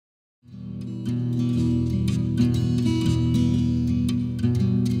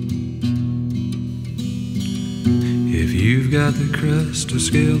You've got the crest to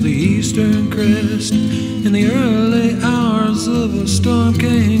scale the eastern crest. In the early hours of a storm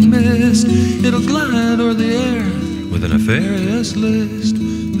king mist, it'll glide o'er the air with a nefarious list,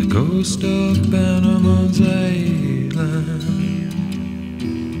 the ghost of Bannerman's island.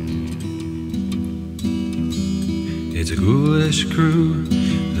 It's a ghoulish crew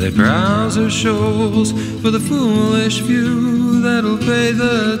that prowls her shoals for the foolish few that'll pay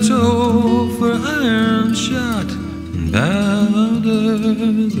the toll for iron shot and powder,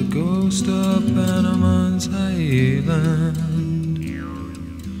 the ghost of Bannerman's island.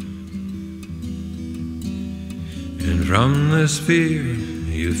 And from this fear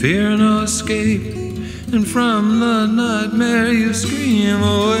you fear no escape, and from the nightmare you scream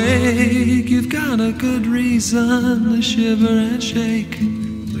awake. You've got a good reason to shiver and shake,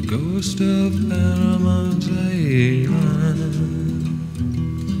 the ghost of Bannerman's island.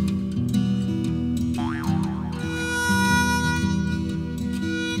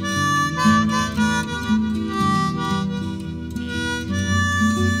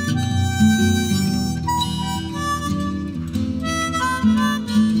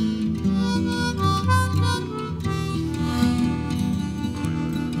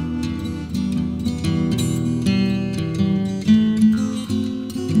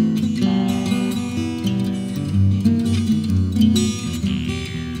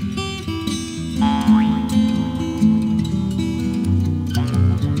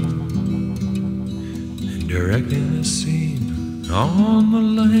 Directing a scene on the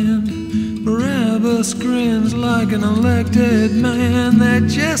land, Barabbas grins like an elected man. That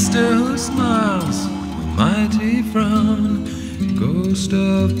jester who smiles, a mighty frown, ghost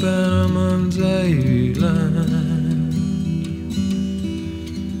of Bannerman's island.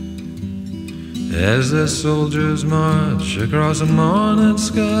 As the soldiers march across a morning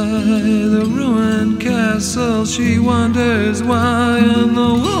sky, the ruined castle she wonders why, and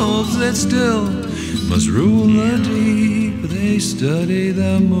the wolves that still must rule the deep, they study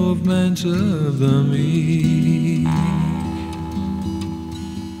the movement of the meek.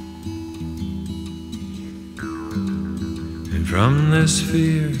 And from this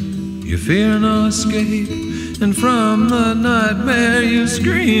fear you fear no escape, and from the nightmare you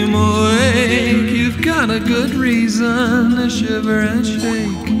scream awake. You've got a good reason to shiver and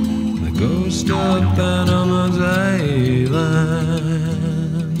shake, the ghost of Bannerman's island.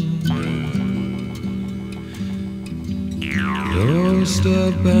 Ghost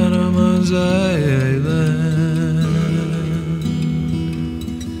of Bannerman's island.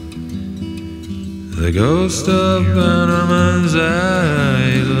 The ghost of Bannerman's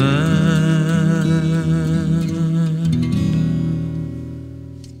island.